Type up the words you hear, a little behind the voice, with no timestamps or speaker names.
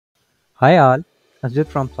Hi all, Ajit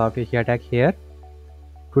from Software Asia Tech here.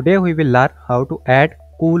 Today we will learn how to add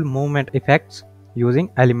cool movement effects using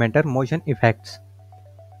Elementor motion effects.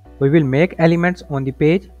 We will make elements on the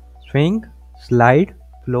page swing, slide,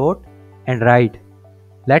 float and ride.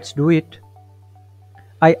 Let's do it.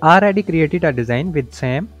 I already created a design with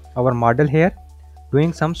Sam, our model here,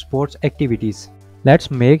 doing some sports activities.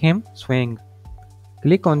 Let's make him swing.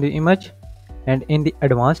 Click on the image and in the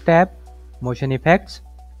Advanced tab, Motion Effects,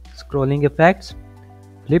 Scrolling Effects,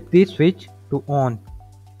 flip the switch to on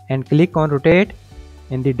and click on rotate.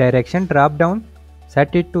 In the direction drop down,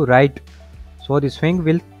 set it to right so the swing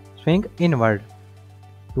will swing inward.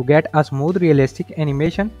 To get a smooth realistic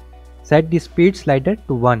animation, set the speed slider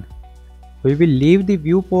to 1. We will leave the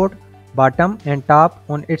viewport bottom and top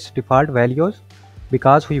on its default values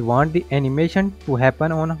because we want the animation to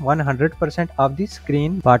happen on 100% of the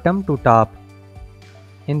screen bottom to top.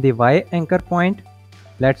 In the Y anchor point,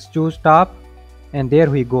 let's choose top and there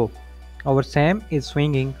we go. Our Sam is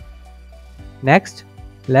swinging. Next,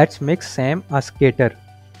 let's make Sam a skater.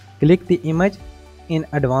 Click the image in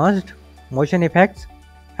Advanced Motion Effects,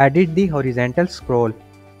 edit the horizontal scroll.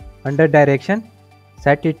 Under direction,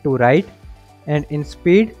 set it to right and in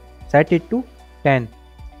speed, set it to 10.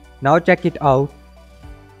 Now check it out.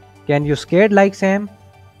 Can you skate like Sam?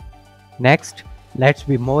 Next, let's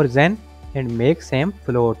be more zen and make Sam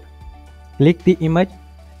float. Click the image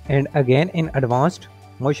and again in Advanced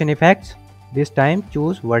Motion Effects, this time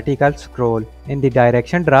choose vertical scroll. In the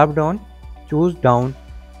direction drop down, choose down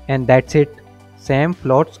and that's it. Sam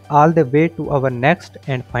floats all the way to our next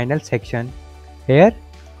and final section. Here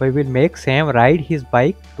we will make Sam ride his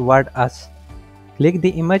bike toward us. Click the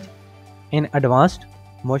image in Advanced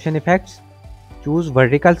Motion Effects, choose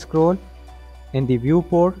vertical scroll. In the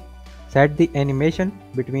viewport, set the animation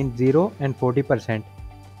between 0 and 40%.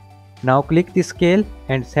 Now click the scale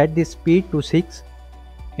and set the speed to 6.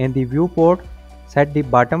 In the viewport, set the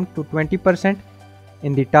bottom to 20%,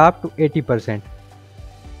 in the top to 80%.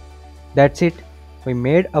 That's it. We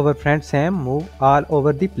made our friend Sam move all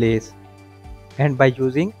over the place. And by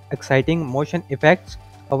using exciting motion effects,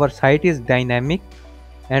 our site is dynamic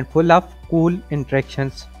and full of cool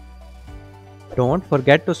interactions. Don't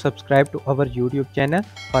forget to subscribe to our YouTube channel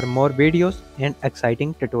for more videos and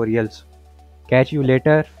exciting tutorials. Catch you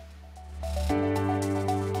later.